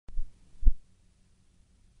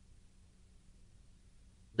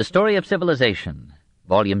The Story of Civilization,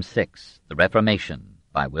 Volume 6, The Reformation,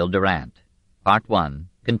 by Will Durant, Part 1,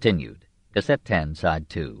 continued, Cassette 10, Side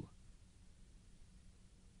 2.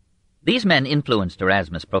 These men influenced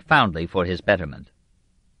Erasmus profoundly for his betterment.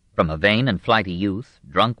 From a vain and flighty youth,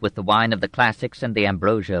 drunk with the wine of the classics and the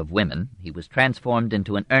ambrosia of women, he was transformed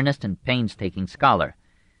into an earnest and painstaking scholar,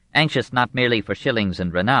 anxious not merely for shillings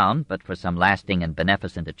and renown, but for some lasting and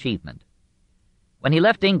beneficent achievement. When he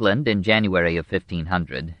left England in January of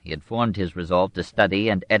 1500, he had formed his resolve to study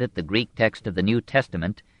and edit the Greek text of the New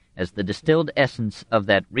Testament as the distilled essence of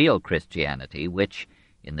that real Christianity which,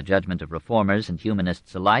 in the judgment of reformers and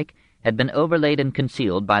humanists alike, had been overlaid and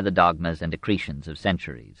concealed by the dogmas and accretions of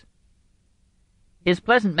centuries. His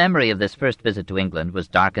pleasant memory of this first visit to England was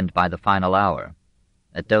darkened by the final hour.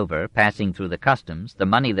 At Dover, passing through the customs, the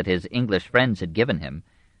money that his English friends had given him,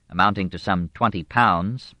 amounting to some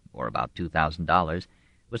 £20, or about $2,000,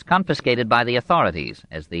 was confiscated by the authorities,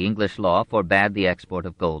 as the English law forbade the export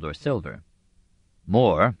of gold or silver.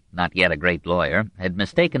 Moore, not yet a great lawyer, had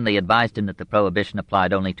mistakenly advised him that the prohibition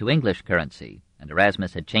applied only to English currency, and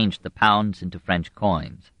Erasmus had changed the pounds into French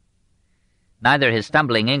coins. Neither his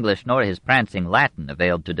stumbling English nor his prancing Latin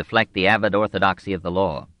availed to deflect the avid orthodoxy of the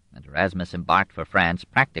law, and Erasmus embarked for France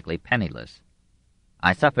practically penniless.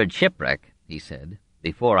 "I suffered shipwreck," he said,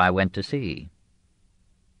 "before I went to sea."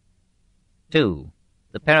 2.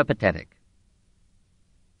 The Peripatetic.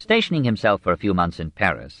 Stationing himself for a few months in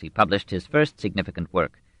Paris, he published his first significant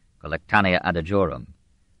work, Collectanea Adagiorum,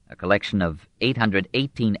 a collection of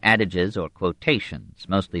 818 adages or quotations,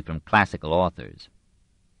 mostly from classical authors.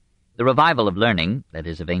 The revival of learning, that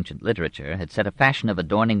is, of ancient literature, had set a fashion of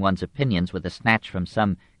adorning one's opinions with a snatch from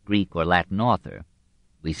some Greek or Latin author.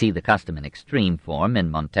 We see the custom in extreme form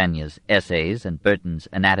in Montaigne's Essays and Burton's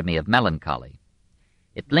Anatomy of Melancholy.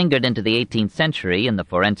 It lingered into the 18th century in the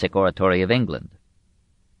forensic oratory of England.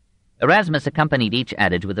 Erasmus accompanied each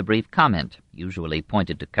adage with a brief comment, usually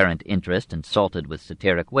pointed to current interest and salted with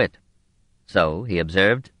satiric wit. So, he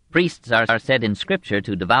observed, priests are said in Scripture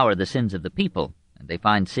to devour the sins of the people, and they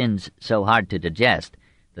find sins so hard to digest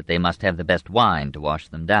that they must have the best wine to wash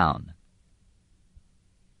them down.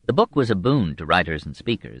 The book was a boon to writers and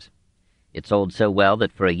speakers. It sold so well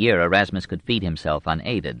that for a year Erasmus could feed himself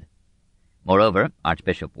unaided. Moreover,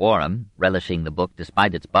 Archbishop Warham, relishing the book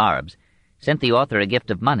despite its barbs, sent the author a gift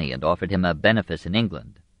of money and offered him a benefice in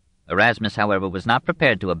England. Erasmus, however, was not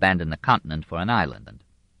prepared to abandon the continent for an island.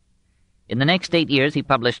 In the next 8 years he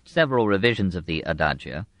published several revisions of the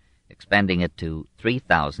Adagia, expanding it to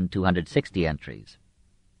 3,260 entries.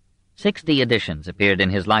 60 editions appeared in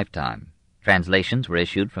his lifetime. Translations were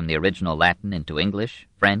issued from the original Latin into English,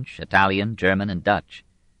 French, Italian, German, and Dutch.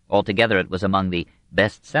 Altogether it was among the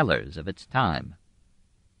best-sellers of its time.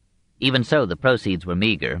 Even so, the proceeds were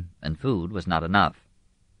meager, and food was not enough.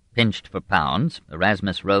 Pinched for pounds,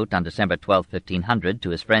 Erasmus wrote on December 12, 1500,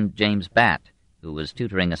 to his friend James Batt, who was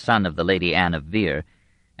tutoring a son of the Lady Anne of Vere,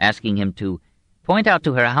 asking him to point out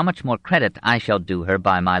to her how much more credit I shall do her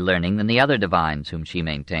by my learning than the other divines whom she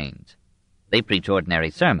maintains. They preach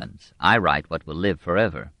ordinary sermons. I write what will live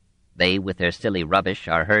forever. They, with their silly rubbish,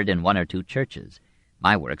 are heard in 1 or 2 churches.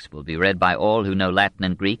 My works will be read by all who know Latin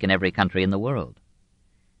and Greek in every country in the world.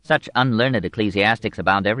 Such unlearned ecclesiastics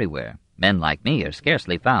abound everywhere. Men like me are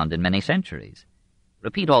scarcely found in many centuries.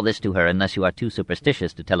 Repeat all this to her unless you are too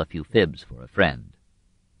superstitious to tell a few fibs for a friend.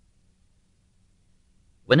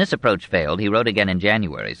 When this approach failed, he wrote again in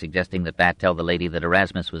January, suggesting that Batt tell the lady that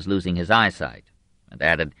Erasmus was losing his eyesight, and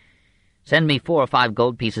added, "Send me 4 or 5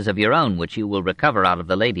 gold pieces of your own, which you will recover out of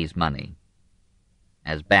the lady's money."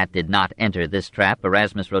 As Batt did not enter this trap,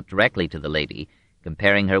 Erasmus wrote directly to the lady,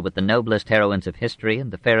 comparing her with the noblest heroines of history and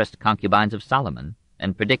the fairest concubines of Solomon,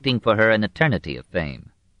 and predicting for her an eternity of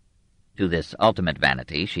fame. To this ultimate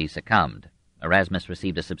vanity she succumbed. Erasmus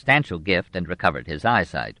received a substantial gift and recovered his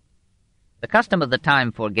eyesight. The custom of the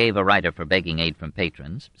time forgave a writer for begging aid from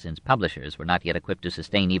patrons, since publishers were not yet equipped to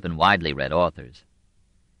sustain even widely read authors.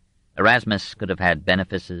 Erasmus could have had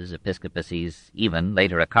benefices, episcopacies, even,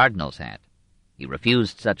 later, a cardinal's hat. He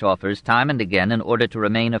refused such offers time and again in order to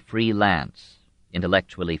remain a free lance,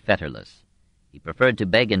 intellectually fetterless. He preferred to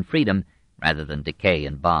beg in freedom rather than decay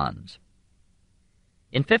in bonds.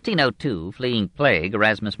 In 1502, fleeing plague,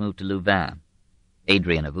 Erasmus moved to Louvain.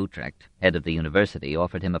 Adrian of Utrecht, head of the university,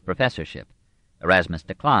 offered him a professorship. Erasmus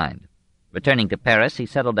declined. Returning to Paris, he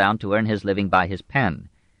settled down to earn his living by his pen,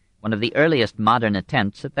 one of the earliest modern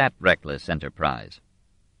attempts at that reckless enterprise.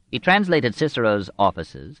 He translated Cicero's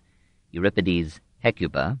Offices, Euripides'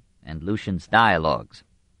 Hecuba, and Lucian's Dialogues.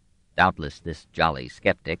 Doubtless this jolly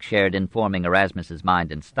skeptic shared in forming Erasmus's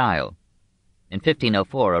mind and style. In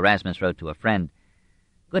 1504, Erasmus wrote to a friend,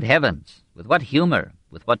 Good heavens! With what humor,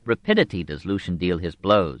 with what rapidity does Lucian deal his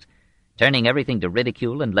blows, turning everything to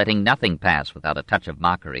ridicule and letting nothing pass without a touch of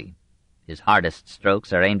mockery. His hardest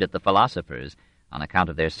strokes are aimed at the philosophers, on account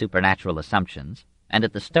of their supernatural assumptions, and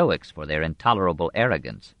at the Stoics for their intolerable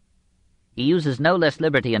arrogance. He uses no less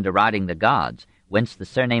liberty in deriding the gods, whence the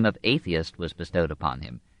surname of atheist was bestowed upon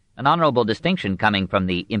him, an honorable distinction coming from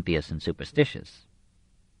the impious and superstitious.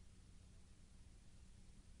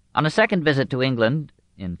 On a second visit to England,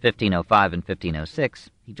 in 1505 and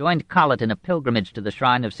 1506, he joined Colet in a pilgrimage to the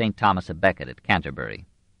shrine of St. Thomas a Becket at Canterbury.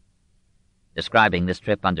 Describing this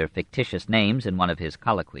trip under fictitious names in one of his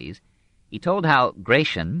colloquies, he told how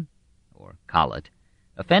Gratian, or Colet,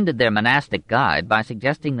 offended their monastic guide by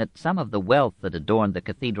suggesting that some of the wealth that adorned the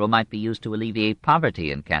cathedral might be used to alleviate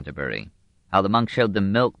poverty in Canterbury, how the monk showed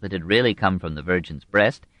them milk that had really come from the Virgin's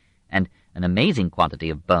breast, and an amazing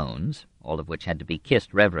quantity of bones, all of which had to be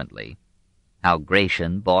kissed reverently, how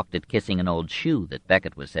Gratian balked at kissing an old shoe that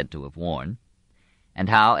Becket was said to have worn, and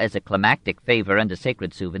how, as a climactic favor and a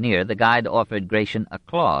sacred souvenir, the guide offered Gratian a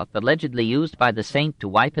cloth allegedly used by the saint to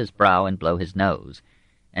wipe his brow and blow his nose,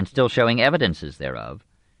 and still showing evidences thereof,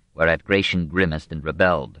 whereat Gratian grimaced and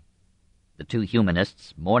rebelled. The two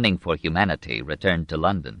humanists, mourning for humanity, returned to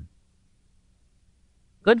London.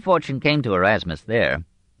 Good fortune came to Erasmus there.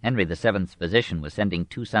 Henry VII's physician was sending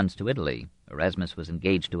 2 sons to Italy. Erasmus was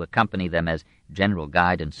engaged to accompany them as general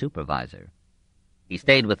guide and supervisor. He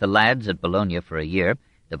stayed with the lads at Bologna for a year,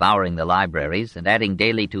 devouring the libraries and adding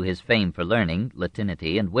daily to his fame for learning,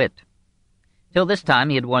 Latinity, and wit. Till this time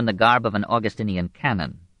he had worn the garb of an Augustinian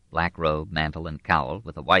canon, black robe, mantle, and cowl,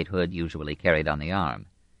 with a white hood usually carried on the arm.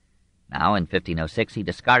 Now, in 1506, he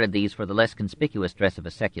discarded these for the less conspicuous dress of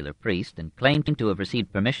a secular priest, and claimed to have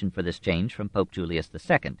received permission for this change from Pope Julius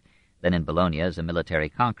II, then in Bologna as a military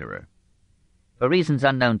conqueror. For reasons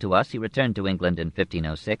unknown to us, he returned to England in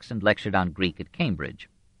 1506 and lectured on Greek at Cambridge.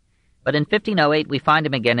 But in 1508 we find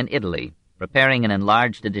him again in Italy, preparing an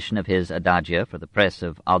enlarged edition of his Adagia for the press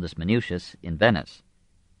of Aldus Manutius in Venice.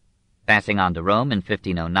 Passing on to Rome in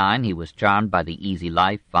 1509, he was charmed by the easy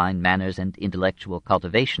life, fine manners, and intellectual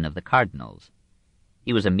cultivation of the cardinals.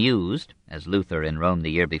 He was amused, as Luther in Rome the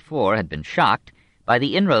year before had been shocked, by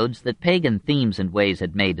the inroads that pagan themes and ways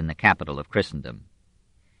had made in the capital of Christendom.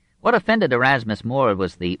 What offended Erasmus more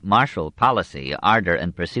was the martial policy, ardor,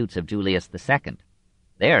 and pursuits of Julius II.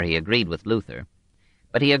 There he agreed with Luther,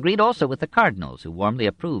 but he agreed also with the cardinals, who warmly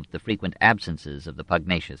approved the frequent absences of the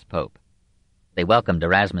pugnacious pope. They welcomed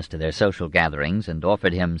Erasmus to their social gatherings and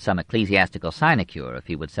offered him some ecclesiastical sinecure if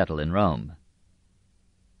he would settle in Rome.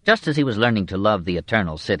 Just as he was learning to love the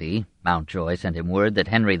eternal city, Mountjoy sent him word that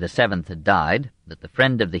Henry VII had died, that the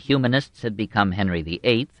friend of the Humanists had become Henry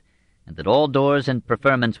VIII, and that all doors and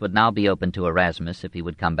preferments would now be open to Erasmus if he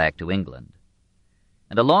would come back to England.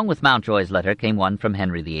 And along with Mountjoy's letter came one from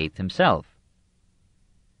Henry VIII himself.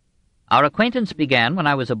 Our acquaintance began when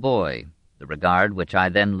I was a boy. The regard which I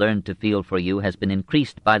then learned to feel for you has been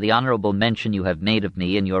increased by the honorable mention you have made of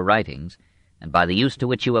me in your writings, and by the use to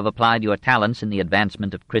which you have applied your talents in the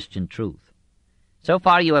advancement of Christian truth. So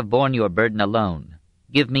far you have borne your burden alone.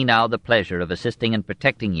 Give me now the pleasure of assisting and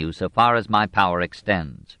protecting you so far as my power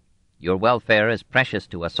extends. Your welfare is precious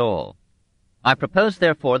to us all. I propose,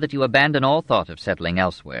 therefore, that you abandon all thought of settling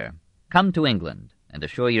elsewhere. Come to England, and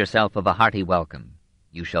assure yourself of a hearty welcome.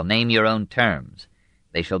 You shall name your own terms.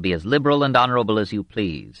 They shall be as liberal and honorable as you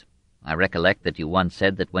please. I recollect that you once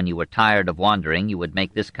said that when you were tired of wandering you would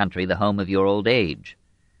make this country the home of your old age.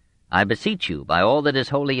 I beseech you, by all that is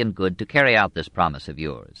holy and good, to carry out this promise of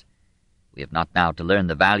yours. We have not now to learn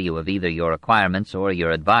the value of either your acquirements or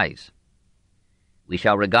your advice. We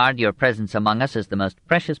shall regard your presence among us as the most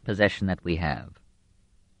precious possession that we have.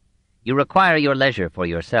 You require your leisure for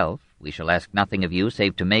yourself. We shall ask nothing of you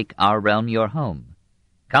save to make our realm your home.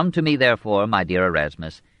 Come to me, therefore, my dear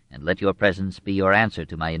Erasmus, and let your presence be your answer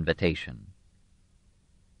to my invitation.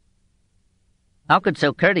 How could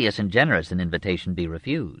so courteous and generous an invitation be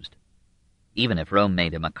refused? Even if Rome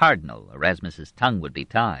made him a cardinal, Erasmus's tongue would be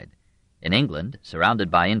tied. In England, surrounded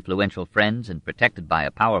by influential friends and protected by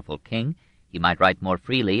a powerful king, he might write more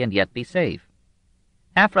freely and yet be safe.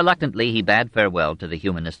 Half reluctantly he bade farewell to the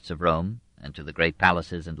Humanists of Rome, and to the great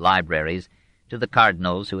palaces and libraries, to the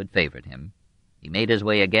cardinals who had favored him. He made his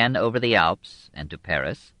way again over the Alps, and to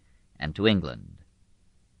Paris, and to England.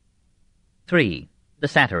 3. The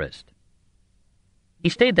Satirist. He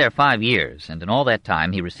stayed there 5 years, and in all that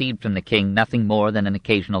time he received from the king nothing more than an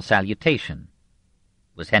occasional salutation.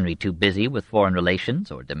 Was Henry too busy with foreign relations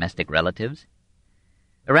or domestic relatives?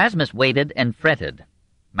 Erasmus waited and fretted.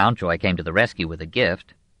 Mountjoy came to the rescue with a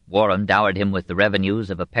gift. Warham dowered him with the revenues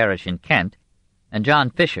of a parish in Kent, and John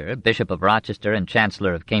Fisher, Bishop of Rochester and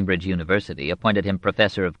Chancellor of Cambridge University, appointed him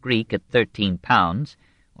professor of Greek at £13,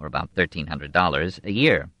 or about $1,300, a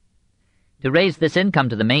year. To raise this income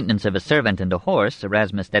to the maintenance of a servant and a horse,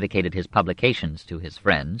 Erasmus dedicated his publications to his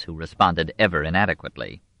friends, who responded ever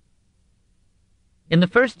inadequately. In the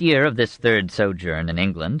first year of this third sojourn in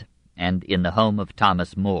England, and in the home of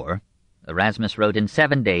Thomas More, Erasmus wrote in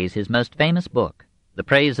 7 days his most famous book, The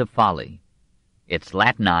Praise of Folly. Its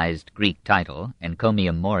Latinized Greek title,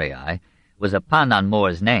 Encomium Moriae, was a pun on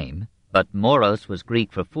More's name, but Moros was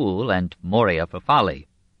Greek for fool and Moria for folly.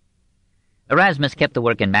 Erasmus kept the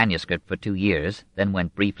work in manuscript for 2 years, then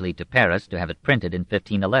went briefly to Paris to have it printed in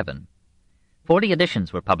 1511. 40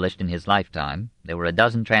 editions were published in his lifetime. There were a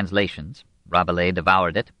dozen translations. Rabelais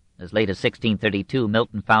devoured it. As late as 1632,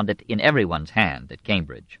 Milton found it in everyone's hand at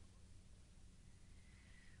Cambridge.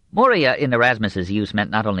 Moria in Erasmus's use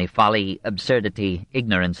meant not only folly, absurdity,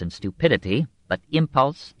 ignorance, and stupidity, but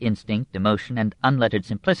impulse, instinct, emotion, and unlettered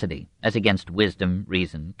simplicity, as against wisdom,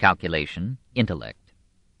 reason, calculation, intellect.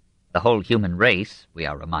 The whole human race, we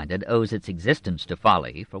are reminded, owes its existence to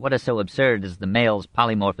folly, for what is so absurd as the male's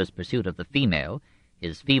polymorphous pursuit of the female,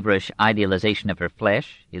 his feverish idealization of her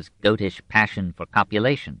flesh, his goatish passion for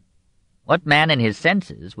copulation? What man in his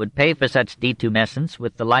senses would pay for such detumescence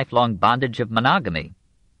with the lifelong bondage of monogamy?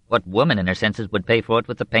 What woman in her senses would pay for it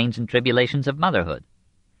with the pains and tribulations of motherhood?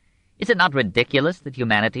 Is it not ridiculous that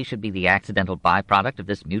humanity should be the accidental byproduct of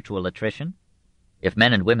this mutual attrition? If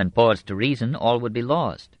men and women paused to reason, all would be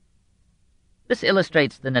lost. This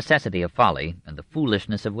illustrates the necessity of folly and the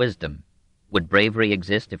foolishness of wisdom. Would bravery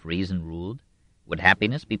exist if reason ruled? Would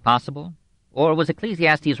happiness be possible? Or was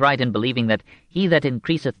Ecclesiastes right in believing that he that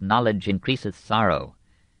increaseth knowledge increaseth sorrow,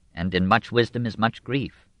 and in much wisdom is much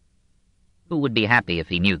grief? Who would be happy if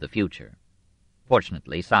he knew the future?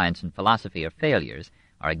 Fortunately, science and philosophy are failures,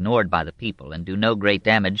 are ignored by the people, and do no great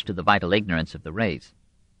damage to the vital ignorance of the race.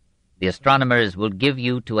 The astronomers will give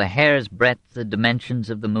you to a hair's breadth the dimensions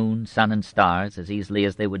of the moon, sun, and stars as easily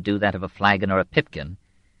as they would do that of a flagon or a pipkin,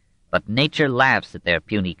 but nature laughs at their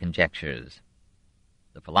puny conjectures.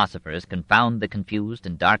 The philosophers confound the confused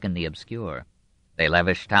and darken the obscure. They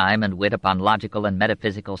lavish time and wit upon logical and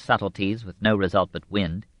metaphysical subtleties with no result but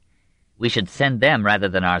wind. We should send them rather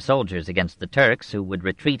than our soldiers against the Turks, who would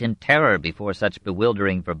retreat in terror before such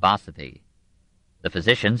bewildering verbosity. The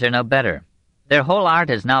physicians are no better. Their whole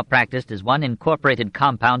art is now practiced as one incorporated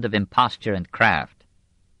compound of imposture and craft.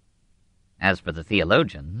 As for the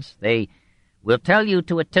theologians, they will tell you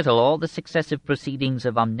to a tittle all the successive proceedings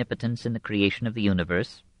of omnipotence in the creation of the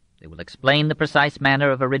universe. They will explain the precise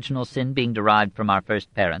manner of original sin being derived from our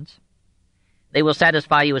first parents. They will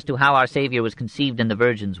satisfy you as to how our Savior was conceived in the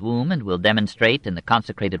Virgin's womb, and will demonstrate in the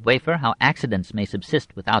consecrated wafer how accidents may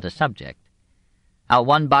subsist without a subject, how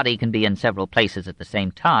one body can be in several places at the same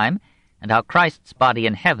time, and how Christ's body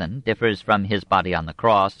in heaven differs from his body on the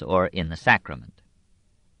cross or in the sacrament.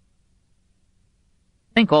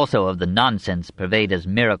 Think also of the nonsense purveyed as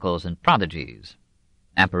miracles and prodigies,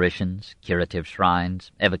 apparitions, curative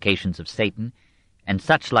shrines, evocations of Satan, and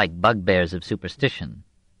such like bugbears of superstition.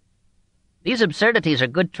 These absurdities are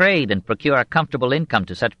good trade, and procure a comfortable income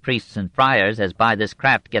to such priests and friars as by this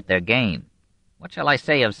craft get their gain. What shall I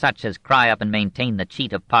say of such as cry up and maintain the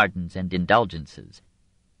cheat of pardons and indulgences,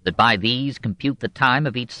 that by these compute the time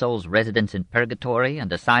of each soul's residence in purgatory,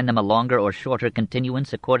 and assign them a longer or shorter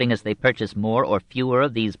continuance according as they purchase more or fewer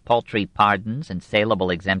of these paltry pardons and saleable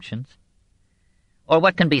exemptions? Or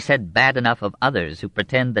what can be said bad enough of others who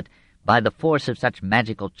pretend that by the force of such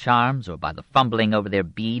magical charms, or by the fumbling over their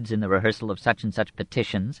beads in the rehearsal of such and such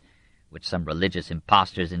petitions, which some religious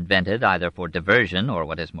impostors invented either for diversion or,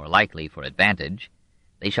 what is more likely, for advantage,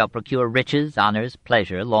 they shall procure riches, honors,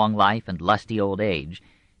 pleasure, long life, and lusty old age,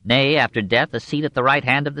 nay, after death, a seat at the right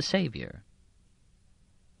hand of the Savior.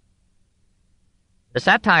 The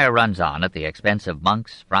satire runs on at the expense of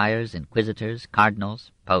monks, friars, inquisitors, cardinals,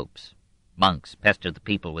 popes. Monks pester the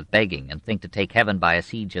people with begging, and think to take heaven by a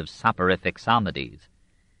siege of soporific psalmodies.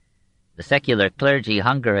 The secular clergy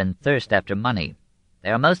hunger and thirst after money. They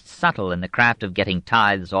are most subtle in the craft of getting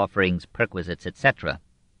tithes, offerings, perquisites, etc.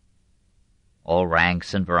 All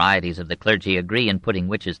ranks and varieties of the clergy agree in putting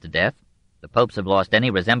witches to death. The popes have lost any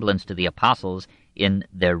resemblance to the apostles in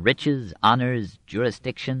their riches, honors,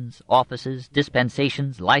 jurisdictions, offices,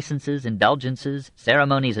 dispensations, licenses, indulgences,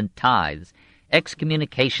 ceremonies, and tithes,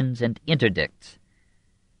 excommunications and interdicts,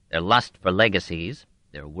 their lust for legacies,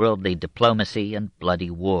 their worldly diplomacy, and bloody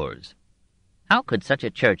wars. How could such a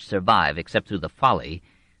church survive except through the folly,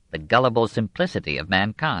 the gullible simplicity of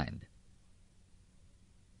mankind?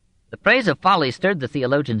 The praise of folly stirred the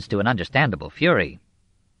theologians to an understandable fury.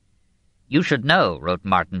 "You should know," wrote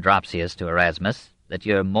Martin Dropsius to Erasmus, "that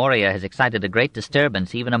your Moria has excited a great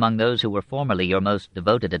disturbance even among those who were formerly your most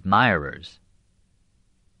devoted admirers."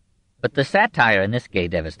 But the satire in this gay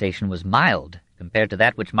devastation was mild compared to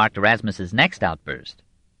that which marked Erasmus's next outburst.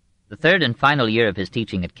 The third and final year of his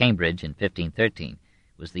teaching at Cambridge in 1513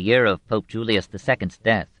 was the year of Pope Julius II's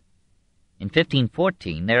death. In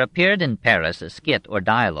 1514 there appeared in Paris a skit or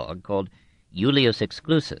dialogue called Julius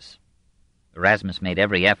Exclusus. Erasmus made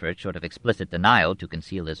every effort, short of explicit denial, to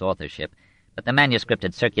conceal his authorship, but the manuscript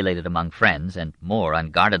had circulated among friends, and more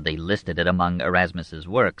unguardedly listed it among Erasmus's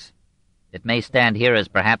works. It may stand here as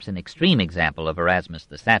perhaps an extreme example of Erasmus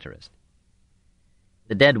the satirist.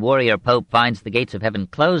 The dead warrior pope finds the gates of heaven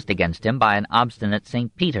closed against him by an obstinate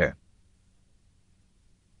St. Peter.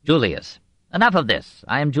 Julius. "Enough of this.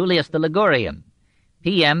 I am Julius the Ligurian.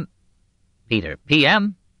 P.M. Peter.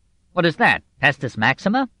 P.M.? What is that? Pestis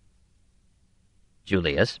Maxima?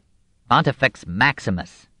 Julius. Pontifex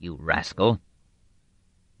Maximus, you rascal.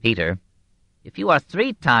 Peter. If you are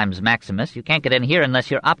 3 times Maximus, you can't get in here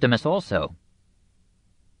unless you're Optimus also.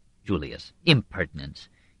 Julius. Impertinence.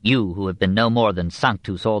 You who have been no more than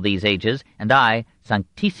Sanctus all these ages, and I,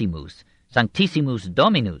 Sanctissimus, Sanctissimus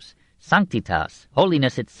Dominus, Sanctitas,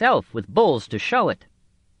 holiness itself, with bulls to show it.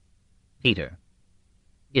 Peter.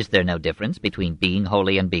 Is there no difference between being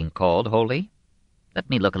holy and being called holy? Let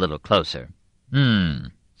me look a little closer.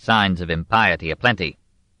 Signs of impiety aplenty.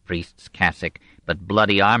 Priest's cassock, but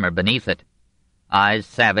bloody armor beneath it. Eyes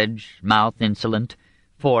savage, mouth insolent,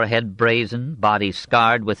 forehead brazen, body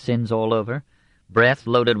scarred with sins all over, breath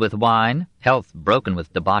loaded with wine, health broken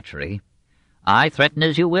with debauchery. I threaten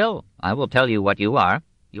as you will. I will tell you what you are.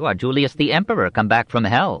 You are Julius the Emperor come back from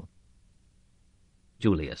hell.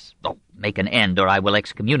 Julius. Oh, make an end, or I will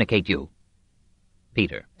excommunicate you.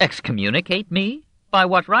 Peter. Excommunicate me? By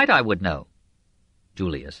what right, I would know?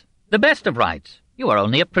 Julius. The best of rights. You are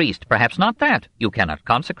only a priest, perhaps not that. You cannot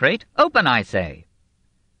consecrate. Open, I say.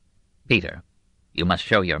 Peter. You must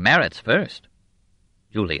show your merits first.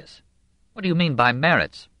 Julius. What do you mean by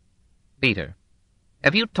merits? Peter.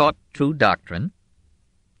 Have you taught true doctrine?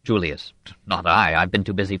 Julius. Not I. I've been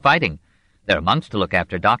too busy fighting. There are monks to look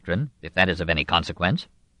after doctrine, if that is of any consequence.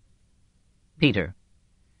 Peter.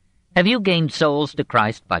 Have you gained souls to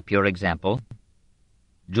Christ by pure example?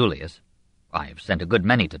 Julius. I have sent a good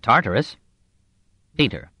many to Tartarus.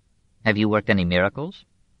 Peter. Have you worked any miracles?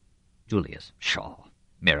 Julius. Pshaw!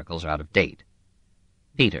 Miracles are out of date.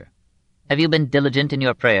 Peter. Have you been diligent in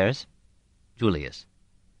your prayers? Julius.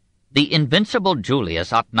 The invincible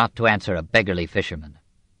Julius ought not to answer a beggarly fisherman.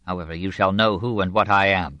 However, you shall know who and what I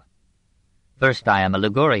am. First, I am a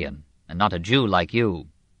Ligurian, and not a Jew like you.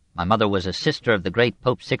 My mother was a sister of the great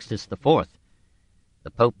Pope Sixtus IV.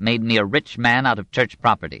 The Pope made me a rich man out of church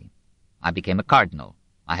property. I became a cardinal.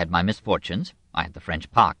 I had my misfortunes. I had the French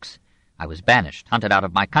pox. I was banished, hunted out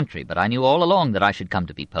of my country, but I knew all along that I should come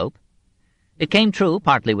to be Pope. It came true,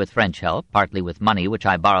 partly with French help, partly with money which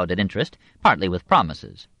I borrowed at interest, partly with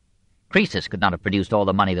promises. Croesus could not have produced all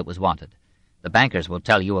the money that was wanted. The bankers will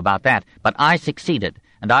tell you about that, but I succeeded,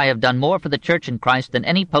 and I have done more for the Church and Christ than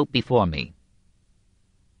any pope before me.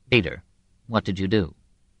 Peter. What did you do?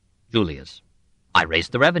 Julius. I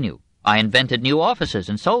raised the revenue. I invented new offices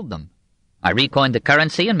and sold them. I recoined the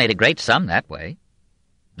currency and made a great sum that way.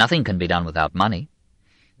 Nothing can be done without money.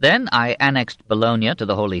 Then I annexed Bologna to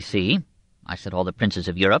the Holy See. I set all the princes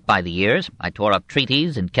of Europe by the ears. I tore up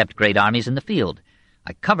treaties and kept great armies in the field.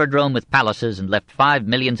 I covered Rome with palaces and left 5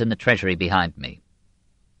 millions in the treasury behind me.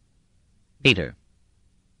 Peter.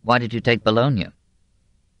 Why did you take Bologna?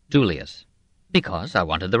 Julius. Because I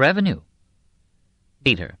wanted the revenue.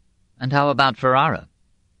 Peter. And how about Ferrara?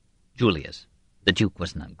 Julius. The Duke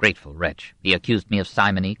was an ungrateful wretch. He accused me of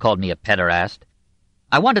simony, called me a pederast.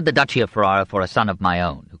 I wanted the Duchy of Ferrara for a son of my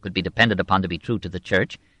own, who could be depended upon to be true to the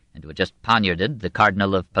Church, and who had just poniarded the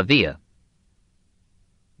Cardinal of Pavia.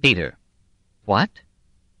 Peter. What?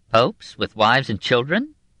 Popes with wives and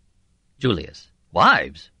children? Julius.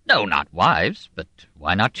 Wives? No, not wives, but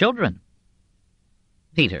why not children?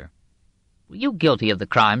 Peter. Were you guilty of the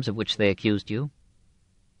crimes of which they accused you?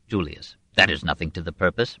 Julius. That is nothing to the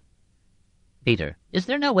purpose. Peter. Is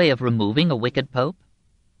there no way of removing a wicked pope?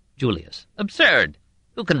 Julius. Absurd!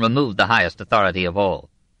 Who can remove the highest authority of all?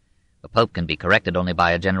 A pope can be corrected only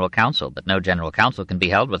by a general council, but no general council can be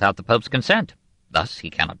held without the pope's consent. Thus he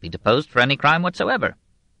cannot be deposed for any crime whatsoever.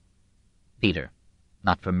 Peter.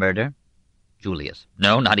 Not for murder? Julius.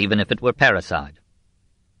 No, not even if it were parricide.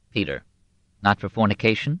 Peter. Not for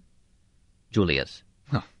fornication? Julius.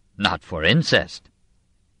 Not for incest.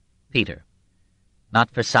 Peter.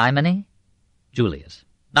 Not for simony? Julius.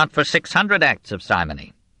 Not for 600 acts of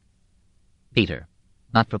simony. Peter.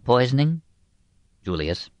 Not for poisoning?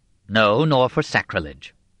 Julius. No, nor for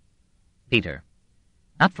sacrilege. Peter.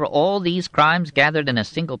 Not for all these crimes gathered in a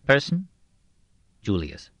single person?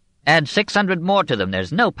 Julius. Add 600 more to them.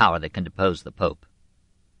 There's no power that can depose the Pope.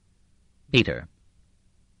 Peter.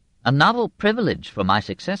 A novel privilege for my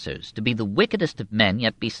successors, to be the wickedest of men,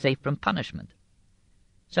 yet be safe from punishment.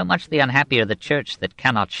 So much the unhappier the Church that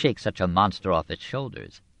cannot shake such a monster off its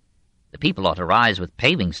shoulders. The people ought to rise with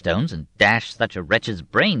paving stones and dash such a wretch's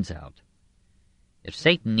brains out. If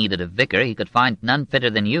Satan needed a vicar, he could find none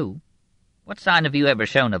fitter than you. What sign have you ever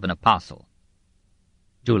shown of an apostle?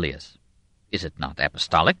 Julius. Is it not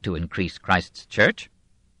apostolic to increase Christ's church?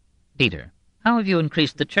 Peter. How have you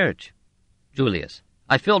increased the church? Julius.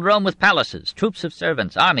 I filled Rome with palaces, troops of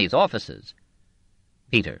servants, armies, offices.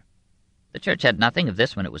 Peter. The church had nothing of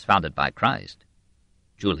this when it was founded by Christ.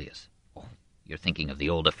 Julius. Oh, you're thinking of the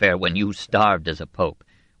old affair when you starved as a pope,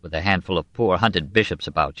 with a handful of poor hunted bishops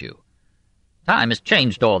about you. Time has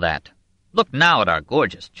changed all that. Look now at our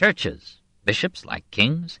gorgeous churches. Bishops like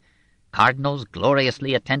kings, cardinals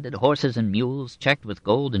gloriously attended, horses and mules checked with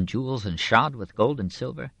gold and jewels and shod with gold and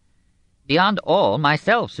silver. Beyond all,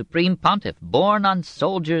 myself, supreme pontiff, borne on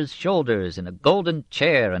soldiers' shoulders in a golden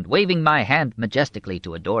chair and waving my hand majestically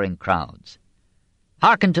to adoring crowds.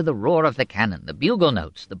 Hearken to the roar of the cannon, the bugle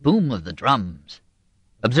notes, the boom of the drums.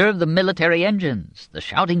 Observe the military engines, the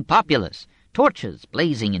shouting populace, torches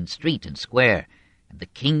blazing in street and square, and the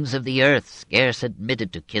kings of the earth scarce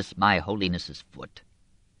admitted to kiss my holiness's foot.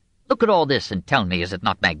 Look at all this and tell me, is it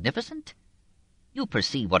not magnificent? You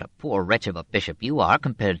perceive what a poor wretch of a bishop you are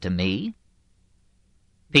compared to me.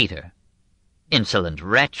 Peter. Insolent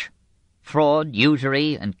wretch! Fraud,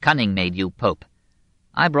 usury, and cunning made you pope.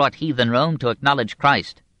 I brought heathen Rome to acknowledge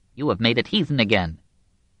Christ. You have made it heathen again.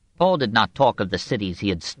 Paul did not talk of the cities he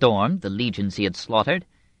had stormed, the legions he had slaughtered.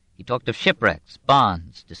 He talked of shipwrecks,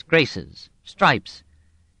 bonds, disgraces, stripes.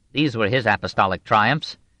 These were his apostolic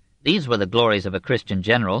triumphs. These were the glories of a Christian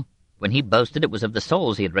general. When he boasted, it was of the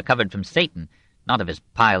souls he had recovered from Satan, not of his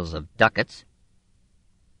piles of ducats.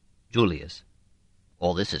 Julius.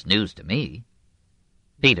 All this is news to me.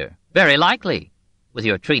 Peter. Very likely. With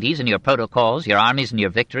your treaties and your protocols, your armies and your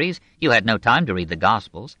victories, you had no time to read the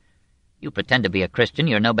Gospels. You pretend to be a Christian,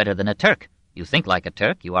 you're no better than a Turk. You think like a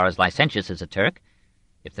Turk, you are as licentious as a Turk.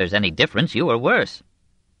 If there's any difference, you are worse.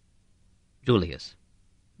 Julius.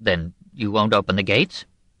 Then you won't open the gates?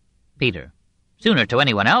 Peter. Sooner to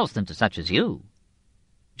anyone else than to such as you.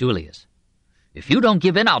 Julius. If you don't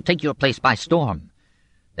give in, I'll take your place by storm.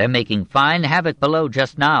 They're making fine havoc below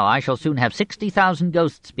just now. I shall soon have 60,000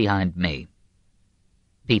 ghosts behind me.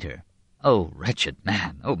 Peter. Oh, wretched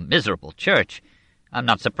man! Oh, miserable church! I'm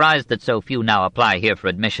not surprised that so few now apply here for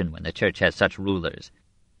admission when the church has such rulers.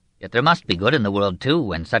 Yet there must be good in the world, too,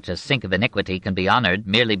 when such a sink of iniquity can be honored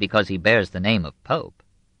merely because he bears the name of Pope.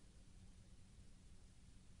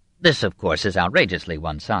 This, of course, is outrageously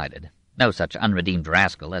one-sided. No such unredeemed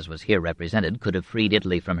rascal as was here represented could have freed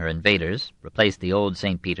Italy from her invaders, replaced the old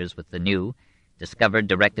St. Peter's with the new, discovered,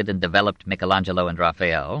 directed, and developed Michelangelo and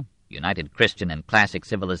Raphael, united Christian and classic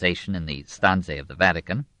civilization in the stanze of the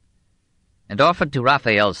Vatican, and offered to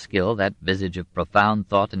Raphael's skill that visage of profound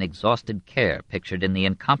thought and exhausted care pictured in the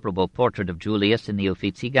incomparable portrait of Julius in the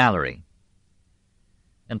Uffizi Gallery.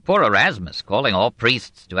 And poor Erasmus calling all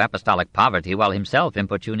priests to apostolic poverty while himself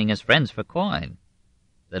importuning his friends for coin.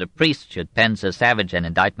 That a priest should pen so savage an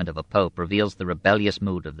indictment of a pope reveals the rebellious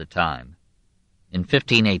mood of the time. In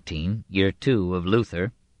 1518, year 2 of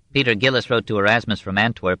Luther, Peter Gillis wrote to Erasmus from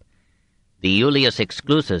Antwerp, "The Iulius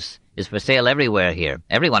Exclusus is for sale everywhere here.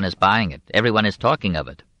 Everyone is buying it. Everyone is talking of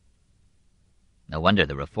it." No wonder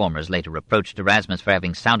the reformers later reproached Erasmus for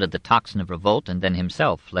having sounded the tocsin of revolt and then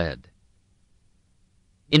himself fled.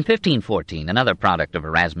 In 1514, another product of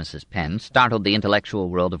Erasmus's pen startled the intellectual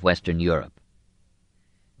world of Western Europe.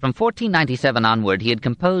 From 1497 onward, he had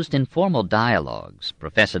composed informal dialogues,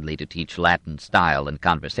 professedly to teach Latin style and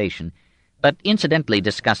conversation, but incidentally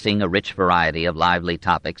discussing a rich variety of lively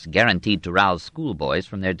topics guaranteed to rouse schoolboys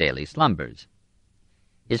from their daily slumbers.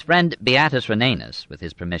 His friend Beatus Renanus, with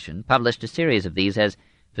his permission, published a series of these as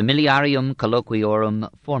Familiarium Colloquiorum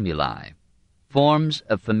Formulae, Forms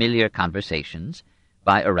of Familiar Conversations,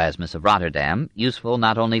 by Erasmus of Rotterdam, useful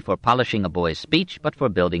not only for polishing a boy's speech, but for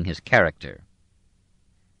building his character.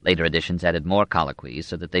 Later editions added more colloquies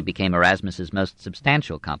so that they became Erasmus's most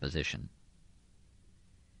substantial composition.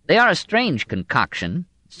 They are a strange concoction,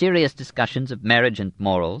 serious discussions of marriage and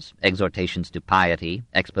morals, exhortations to piety,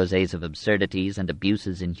 exposés of absurdities and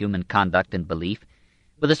abuses in human conduct and belief,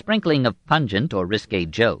 with a sprinkling of pungent or risque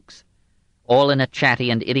jokes, all in a chatty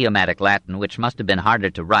and idiomatic Latin which must have been harder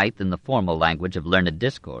to write than the formal language of learned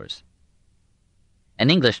discourse. An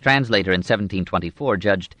English translator in 1724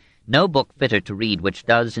 judged no book fitter to read which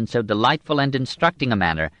does, in so delightful and instructing a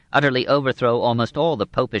manner, utterly overthrow almost all the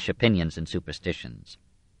popish opinions and superstitions.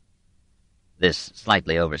 This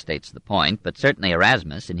slightly overstates the point, but certainly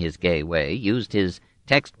Erasmus, in his gay way, used his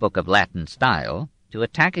textbook of Latin style to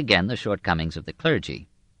attack again the shortcomings of the clergy.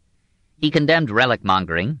 He condemned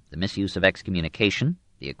relic-mongering, the misuse of excommunication,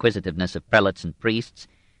 the acquisitiveness of prelates and priests,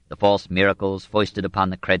 the false miracles foisted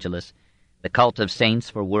upon the credulous, the cult of saints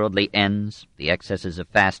for worldly ends, the excesses of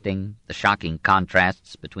fasting, the shocking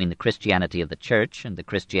contrasts between the Christianity of the Church and the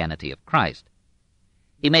Christianity of Christ.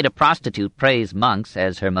 He made a prostitute praise monks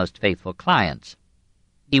as her most faithful clients.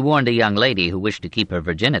 He warned a young lady who wished to keep her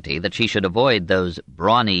virginity that she should avoid those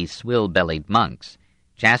brawny, swill-bellied monks.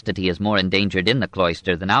 Chastity is more endangered in the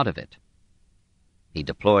cloister than out of it. He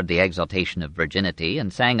deplored the exaltation of virginity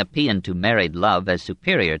and sang a paean to married love as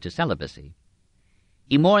superior to celibacy.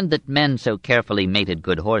 He mourned that men so carefully mated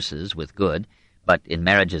good horses with good, but in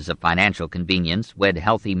marriages of financial convenience wed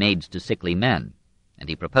healthy maids to sickly men, and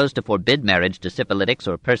he proposed to forbid marriage to syphilitics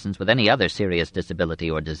or persons with any other serious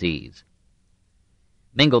disability or disease.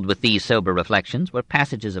 Mingled with these sober reflections were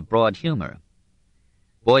passages of broad humor.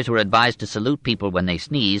 Boys were advised to salute people when they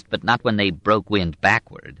sneezed, but not when they broke wind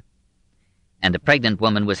backward. And a pregnant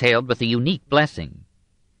woman was hailed with a unique blessing.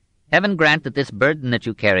 Heaven grant that this burden that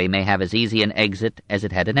you carry may have as easy an exit as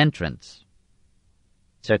it had an entrance.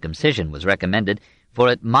 Circumcision was recommended, for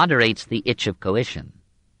it moderates the itch of coition.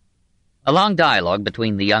 A long dialogue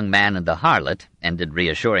between the young man and the harlot ended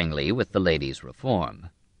reassuringly with the lady's reform.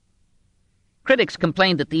 Critics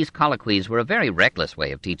complained that these colloquies were a very reckless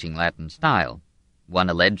way of teaching Latin style. One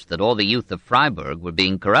alleged that all the youth of Freiburg were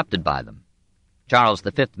being corrupted by them. Charles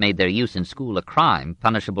V made their use in school a crime,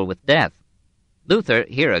 punishable with death. Luther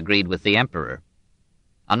here agreed with the emperor.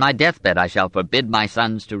 On my deathbed I shall forbid my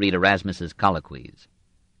sons to read Erasmus's colloquies.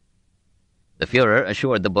 The Führer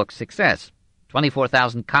assured the book's success.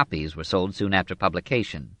 24,000 copies were sold soon after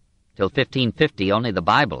publication. Till 1550 only the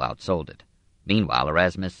Bible outsold it. Meanwhile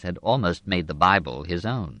Erasmus had almost made the Bible his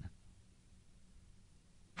own.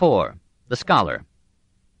 4. The Scholar.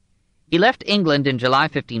 He left England in July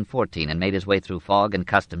 1514 and made his way through fog and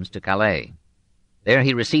customs to Calais. There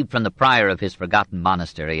he received from the prior of his forgotten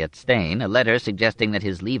monastery at Stein a letter suggesting that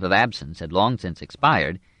his leave of absence had long since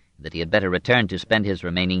expired, and that he had better return to spend his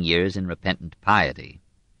remaining years in repentant piety.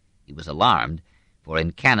 He was alarmed, for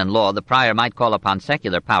in canon law the prior might call upon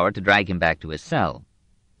secular power to drag him back to his cell.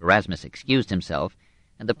 Erasmus excused himself,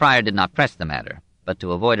 and the prior did not press the matter, but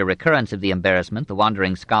to avoid a recurrence of the embarrassment the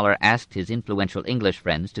wandering scholar asked his influential English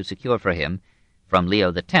friends to secure for him, from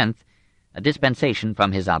Leo X, a dispensation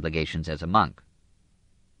from his obligations as a monk.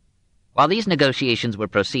 While these negotiations were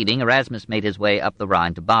proceeding, Erasmus made his way up the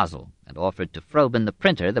Rhine to Basel, and offered to Froben the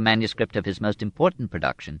printer the manuscript of his most important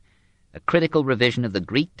production, a critical revision of the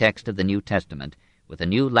Greek text of the New Testament, with a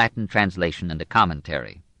new Latin translation and a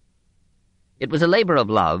commentary. It was a labor of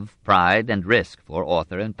love, pride, and risk for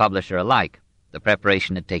author and publisher alike. The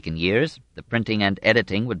preparation had taken years, the printing and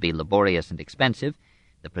editing would be laborious and expensive,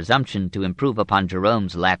 the presumption to improve upon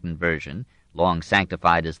Jerome's Latin version, long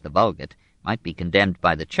sanctified as the Vulgate, might be condemned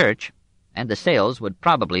by the Church, and the sales would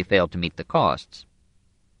probably fail to meet the costs.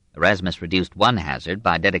 Erasmus reduced one hazard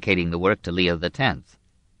by dedicating the work to Leo X.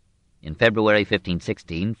 In February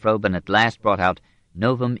 1516, Froben at last brought out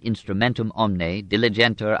Novum Instrumentum Omne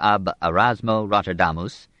Diligentur ab Erasmo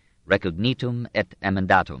Rotterdamus, Recognitum et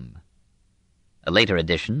Emendatum. A later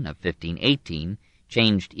edition of 1518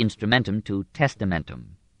 changed instrumentum to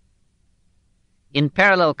testamentum. In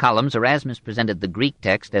parallel columns, Erasmus presented the Greek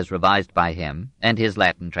text as revised by him and his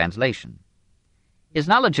Latin translation. His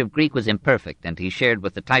knowledge of Greek was imperfect, and he shared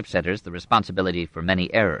with the typesetters the responsibility for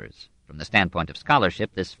many errors. From the standpoint of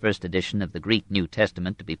scholarship, this first edition of the Greek New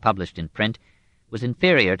Testament to be published in print was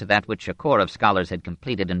inferior to that which a corps of scholars had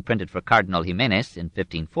completed and printed for Cardinal Ximenes in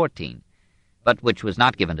 1514, but which was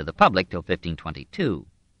not given to the public till 1522.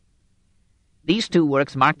 These two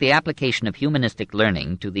works mark the application of humanistic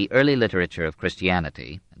learning to the early literature of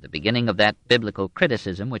Christianity, and the beginning of that biblical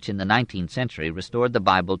criticism which in the 19th century restored the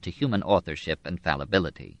Bible to human authorship and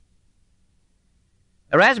fallibility.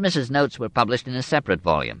 Erasmus's notes were published in a separate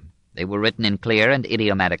volume. They were written in clear and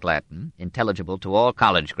idiomatic Latin, intelligible to all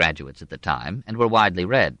college graduates at the time, and were widely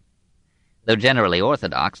read. Though generally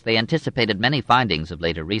orthodox, they anticipated many findings of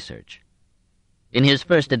later research. In his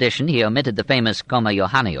first edition he omitted the famous Comma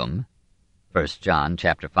Johanneum, 1 John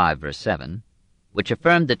chapter 5, verse 7, which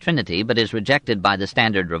affirmed the Trinity but is rejected by the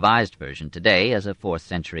Standard Revised Version today as a 4th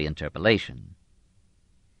century interpolation.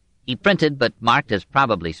 He printed, but marked as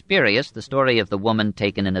probably spurious, the story of the woman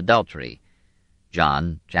taken in adultery,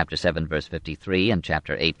 John chapter 7, verse 53, and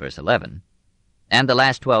chapter 8, verse 11, and the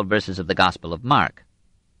last 12 verses of the Gospel of Mark.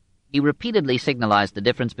 He repeatedly signalized the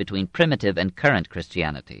difference between primitive and current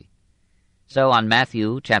Christianity. So on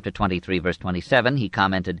Matthew chapter 23, verse 27, he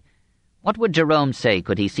commented, "What would Jerome say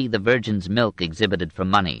could he see the virgin's milk exhibited for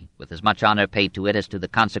money, with as much honor paid to it as to the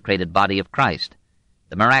consecrated body of Christ?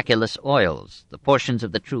 The miraculous oils, the portions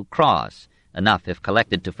of the true cross, enough if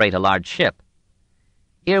collected to freight a large ship.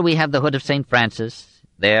 Here we have the hood of St. Francis,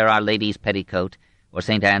 there Our Lady's petticoat, or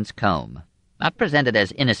St. Anne's comb, not presented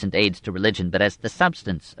as innocent aids to religion, but as the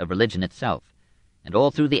substance of religion itself, and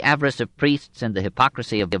all through the avarice of priests and the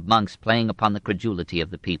hypocrisy of monks playing upon the credulity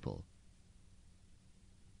of the people."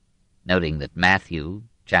 Noting that Matthew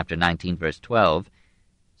chapter 19, verse 12,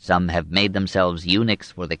 "Some have made themselves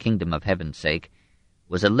eunuchs for the kingdom of heaven's sake,"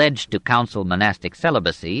 was alleged to counsel monastic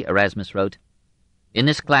celibacy, Erasmus wrote, "In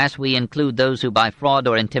this class we include those who by fraud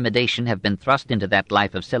or intimidation have been thrust into that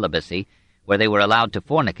life of celibacy, where they were allowed to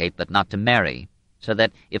fornicate but not to marry, so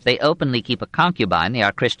that if they openly keep a concubine they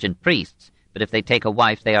are Christian priests, but if they take a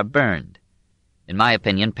wife they are burned. In my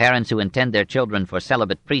opinion, parents who intend their children for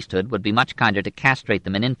celibate priesthood would be much kinder to castrate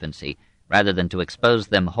them in infancy, rather than to expose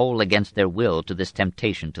them whole against their will to this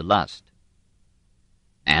temptation to lust."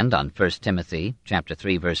 And on 1 Timothy chapter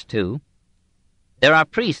 3, verse 2, "There are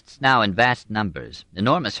priests now in vast numbers,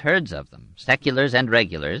 enormous herds of them, seculars and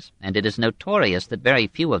regulars, and it is notorious that very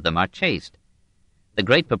few of them are chaste. The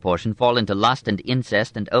great proportion fall into lust and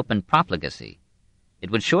incest and open profligacy.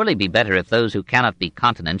 It would surely be better if those who cannot be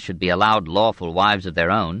continent should be allowed lawful wives of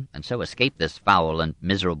their own, and so escape this foul and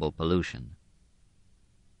miserable pollution."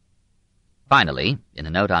 Finally, in a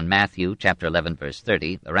note on Matthew chapter 11, verse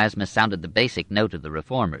 30, Erasmus sounded the basic note of the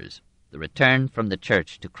Reformers, the return from the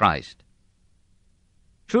Church to Christ.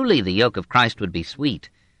 "Truly the yoke of Christ would be sweet,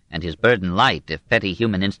 and his burden light, if petty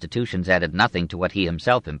human institutions added nothing to what he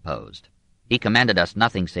himself imposed. He commanded us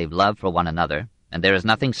nothing save love for one another, and there is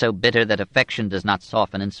nothing so bitter that affection does not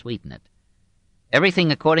soften and sweeten it.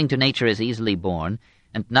 Everything according to nature is easily borne,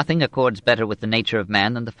 and nothing accords better with the nature of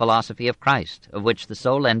man than the philosophy of Christ, of which the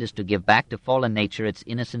sole end is to give back to fallen nature its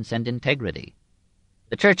innocence and integrity.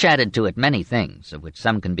 The Church added to it many things, of which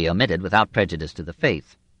some can be omitted without prejudice to the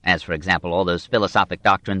faith, as, for example, all those philosophic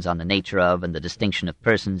doctrines on the nature of and the distinction of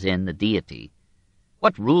persons in the deity.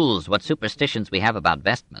 What rules, what superstitions we have about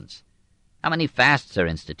vestments! How many fasts are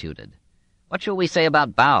instituted! What shall we say about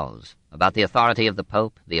vows, about the authority of the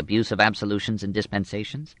Pope, the abuse of absolutions and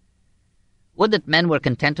dispensations? Would that men were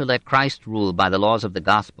content to let Christ rule by the laws of the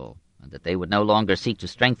gospel, and that they would no longer seek to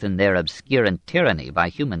strengthen their obscurant tyranny by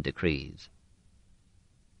human decrees."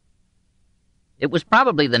 It was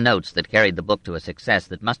probably the notes that carried the book to a success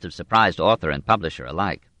that must have surprised author and publisher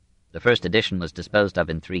alike. The first edition was disposed of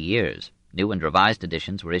in 3 years. New and revised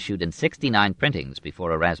editions were issued in 69 printings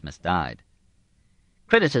before Erasmus died.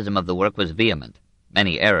 Criticism of the work was vehement.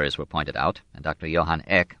 Many errors were pointed out, and Dr. Johann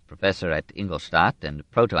Eck, professor at Ingolstadt and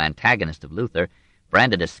proto-antagonist of Luther,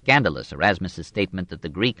 branded as scandalous Erasmus's statement that the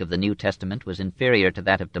Greek of the New Testament was inferior to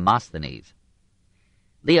that of Demosthenes.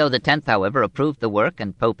 Leo X, however, approved the work,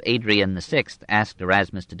 and Pope Adrian VI asked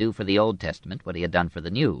Erasmus to do for the Old Testament what he had done for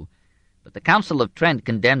the New. But the Council of Trent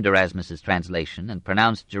condemned Erasmus's translation and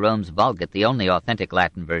pronounced Jerome's Vulgate the only authentic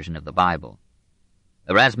Latin version of the Bible.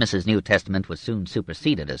 Erasmus's New Testament was soon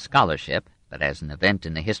superseded as scholarship, but as an event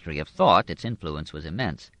in the history of thought, its influence was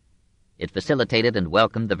immense. It facilitated and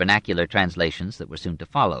welcomed the vernacular translations that were soon to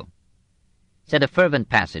follow. Said a fervent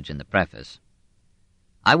passage in the preface,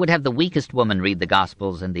 "I would have the weakest woman read the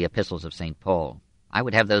Gospels and the epistles of St. Paul. I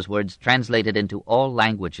would have those words translated into all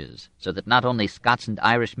languages, so that not only Scots and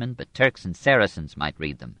Irishmen, but Turks and Saracens might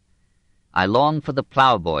read them. I long for the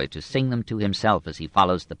ploughboy to sing them to himself as he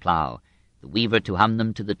follows the plough, the weaver to hum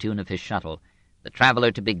them to the tune of his shuttle, the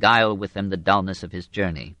traveller to beguile with them the dullness of his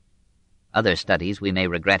journey. Other studies we may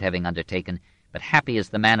regret having undertaken, but happy is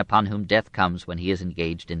the man upon whom death comes when he is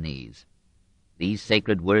engaged in these. These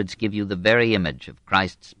sacred words give you the very image of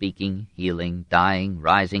Christ speaking, healing, dying,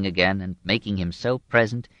 rising again, and making him so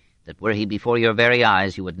present that were he before your very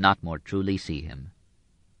eyes you would not more truly see him."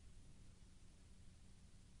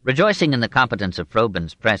 Rejoicing in the competence of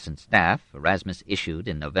Froben's press and staff, Erasmus issued,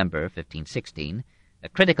 in November 1516, a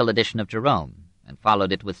critical edition of Jerome, and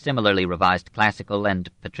followed it with similarly revised classical and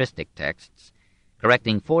patristic texts,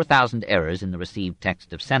 correcting 4,000 errors in the received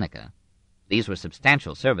text of Seneca. These were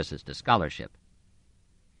substantial services to scholarship.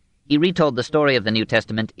 He retold the story of the New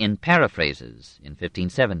Testament in paraphrases in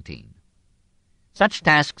 1517. Such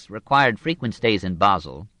tasks required frequent stays in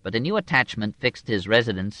Basel, but a new attachment fixed his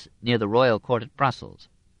residence near the royal court at Brussels.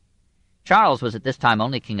 Charles was at this time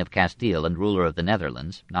only King of Castile and ruler of the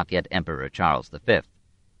Netherlands, not yet Emperor Charles V.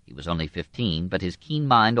 He was only 15, but his keen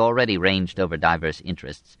mind already ranged over diverse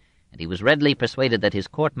interests, and he was readily persuaded that his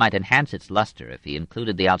court might enhance its luster if he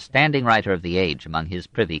included the outstanding writer of the age among his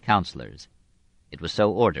privy councillors. It was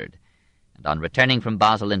so ordered, and on returning from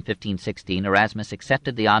Basel in 1516, Erasmus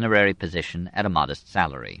accepted the honorary position at a modest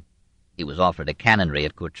salary. He was offered a canonry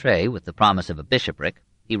at Courtrai with the promise of a bishopric.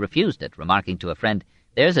 He refused it, remarking to a friend,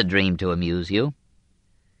 "There's a dream to amuse you."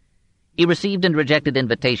 He received and rejected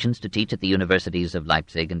invitations to teach at the universities of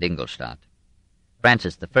Leipzig and Ingolstadt.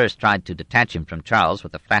 Francis I tried to detach him from Charles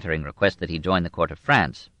with a flattering request that he join the court of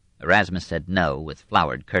France. Erasmus said no with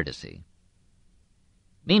flowered courtesy.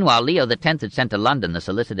 Meanwhile, Leo X had sent to London the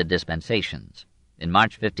solicited dispensations. In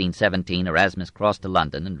March 1517, Erasmus crossed to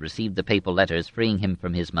London and received the papal letters freeing him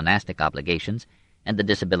from his monastic obligations and the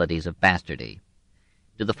disabilities of bastardy.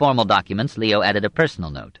 To the formal documents, Leo added a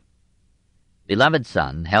personal note. "Beloved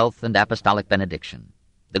son, health and apostolic benediction.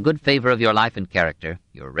 The good favor of your life and character,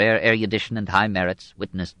 your rare erudition and high merits,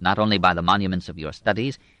 witnessed not only by the monuments of your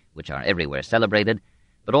studies, which are everywhere celebrated,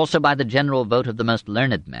 but also by the general vote of the most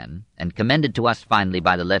learned men, and commended to us finally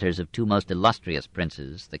by the letters of two most illustrious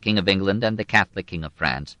princes, the King of England and the Catholic King of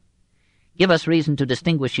France, give us reason to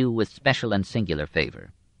distinguish you with special and singular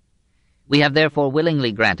favor. We have therefore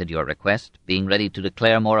willingly granted your request, being ready to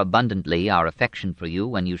declare more abundantly our affection for you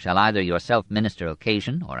when you shall either yourself minister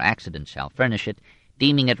occasion, or accident shall furnish it,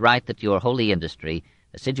 deeming it right that your holy industry,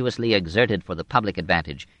 assiduously exerted for the public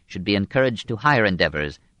advantage, should be encouraged to higher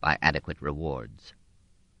endeavors by adequate rewards."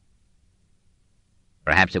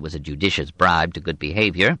 Perhaps it was a judicious bribe to good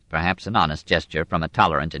behavior, perhaps an honest gesture from a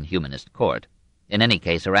tolerant and humanist court. In any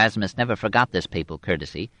case, Erasmus never forgot this papal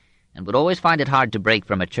courtesy, and would always find it hard to break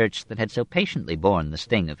from a church that had so patiently borne the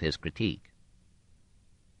sting of his critique.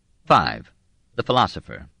 5. The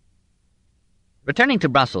Philosopher. Returning to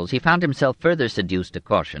Brussels, he found himself further seduced to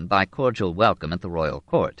caution by cordial welcome at the royal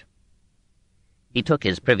court. He took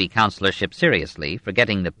his privy councillorship seriously,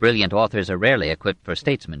 forgetting that brilliant authors are rarely equipped for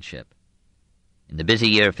statesmanship. In the busy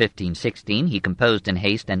year 1516, he composed in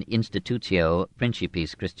haste an Institutio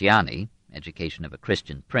Principis Christiani, Education of a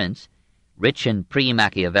Christian Prince, rich in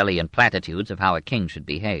pre-Machiavellian platitudes of how a king should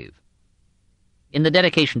behave. In the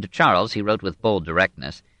dedication to Charles, he wrote with bold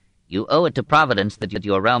directness, "You owe it to Providence that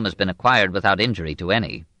your realm has been acquired without injury to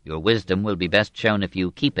any. Your wisdom will be best shown if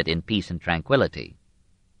you keep it in peace and tranquillity."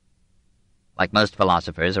 Like most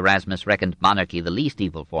philosophers, Erasmus reckoned monarchy the least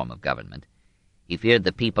evil form of government. He feared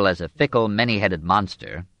the people as a fickle, many-headed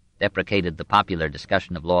monster, deprecated the popular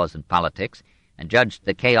discussion of laws and politics, and judged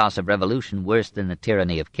the chaos of revolution worse than the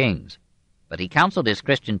tyranny of kings. But he counseled his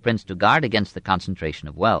Christian prince to guard against the concentration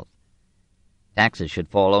of wealth. Taxes should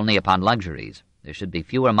fall only upon luxuries. There should be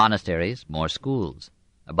fewer monasteries, more schools.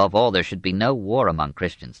 Above all, there should be no war among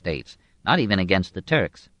Christian states, not even against the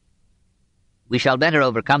Turks. "We shall better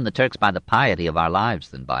overcome the Turks by the piety of our lives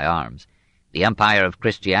than by arms. The empire of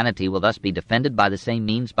Christianity will thus be defended by the same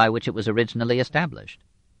means by which it was originally established.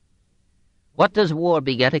 What does war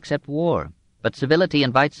beget except war? But civility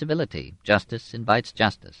invites civility, justice invites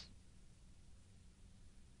justice."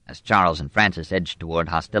 As Charles and Francis edged toward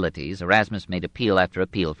hostilities, Erasmus made appeal after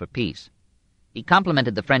appeal for peace. He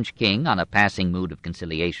complimented the French king on a passing mood of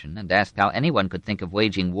conciliation, and asked how anyone could think of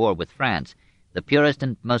waging war with France, the purest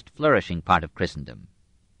and most flourishing part of Christendom.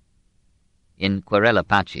 In Querela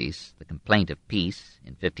Pacis, the complaint of peace,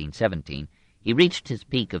 in 1517, he reached his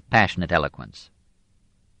peak of passionate eloquence.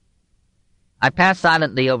 "I pass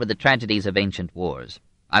silently over the tragedies of ancient wars.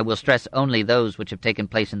 I will stress only those which have taken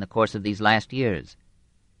place in the course of these last years.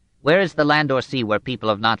 Where is the land or sea where people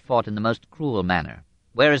have not fought in the most cruel manner?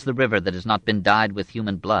 Where is the river that has not been dyed with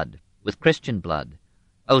human blood, with Christian blood?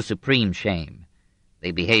 O supreme shame!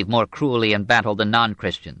 They behave more cruelly in battle than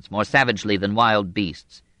non-Christians, more savagely than wild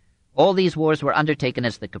beasts. All these wars were undertaken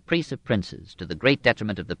as the caprice of princes, to the great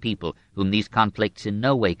detriment of the people, whom these conflicts in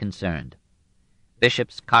no way concerned.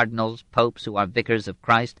 Bishops, cardinals, popes who are vicars of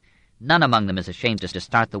Christ, none among them is ashamed to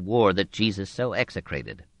start the war that Jesus so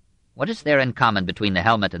execrated. What is there in common between the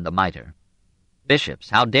helmet and the mitre? Bishops,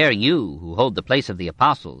 how dare you, who hold the place of the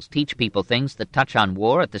apostles, teach people things that touch on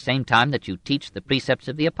war at the same time that you teach the precepts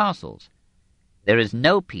of the apostles? There is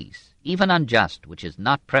no peace, even unjust, which is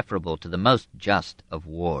not preferable to the most just of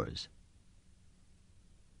wars.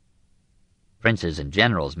 Princes and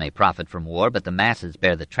generals may profit from war, but the masses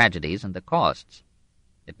bear the tragedies and the costs.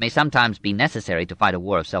 It may sometimes be necessary to fight a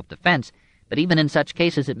war of self-defense, but even in such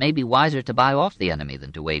cases it may be wiser to buy off the enemy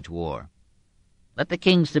than to wage war. Let the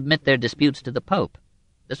kings submit their disputes to the Pope.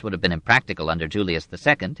 This would have been impractical under Julius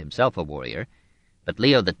II, himself a warrior, But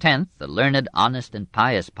Leo X, the learned, honest, and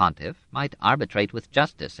pious pontiff, might arbitrate with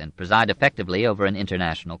justice and preside effectively over an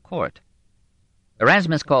international court.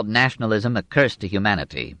 Erasmus called nationalism a curse to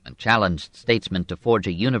humanity and challenged statesmen to forge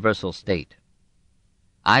a universal state.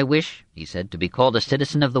 "I wish," he said, "to be called a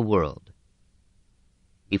citizen of the world."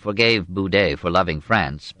 He forgave Boudet for loving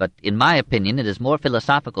France, but in my opinion it is more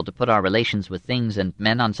philosophical to put our relations with things and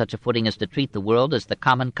men on such a footing as to treat the world as the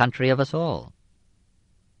common country of us all.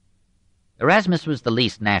 Erasmus was the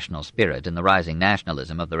least national spirit in the rising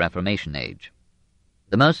nationalism of the Reformation age.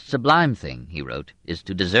 "The most sublime thing," he wrote, "is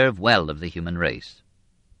to deserve well of the human race."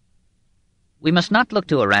 We must not look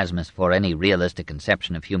to Erasmus for any realistic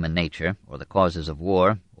conception of human nature, or the causes of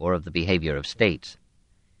war, or of the behavior of states.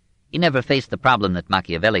 He never faced the problem that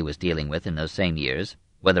Machiavelli was dealing with in those same years,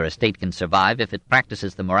 whether a state can survive if it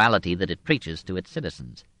practices the morality that it preaches to its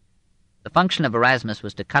citizens. The function of Erasmus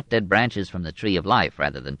was to cut dead branches from the tree of life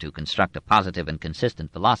rather than to construct a positive and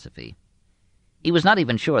consistent philosophy. He was not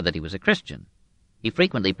even sure that he was a Christian. He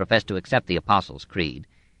frequently professed to accept the Apostles' Creed,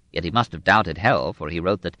 yet he must have doubted hell, for he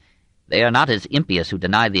wrote that "they are not as impious who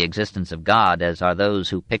deny the existence of God as are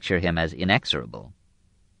those who picture him as inexorable."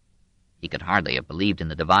 He could hardly have believed in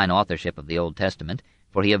the divine authorship of the Old Testament,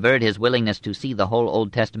 for he averred his willingness to see the whole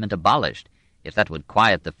Old Testament abolished, if that would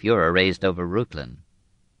quiet the furor raised over Reuchlin.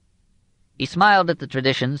 He smiled at the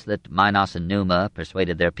traditions that Minos and Numa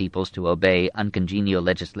persuaded their peoples to obey uncongenial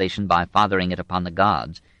legislation by fathering it upon the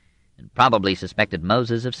gods, and probably suspected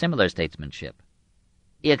Moses of similar statesmanship.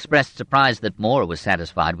 He expressed surprise that More was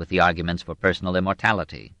satisfied with the arguments for personal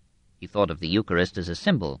immortality. He thought of the Eucharist as a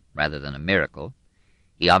symbol rather than a miracle.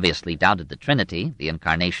 He obviously doubted the Trinity, the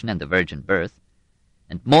Incarnation, and the virgin birth,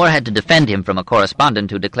 and More had to defend him from a correspondent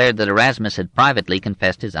who declared that Erasmus had privately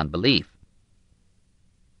confessed his unbelief.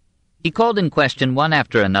 He called in question one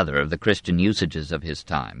after another of the Christian usages of his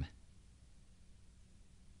time.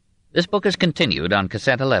 This book is continued on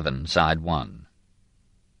Cassette 11, Side 1.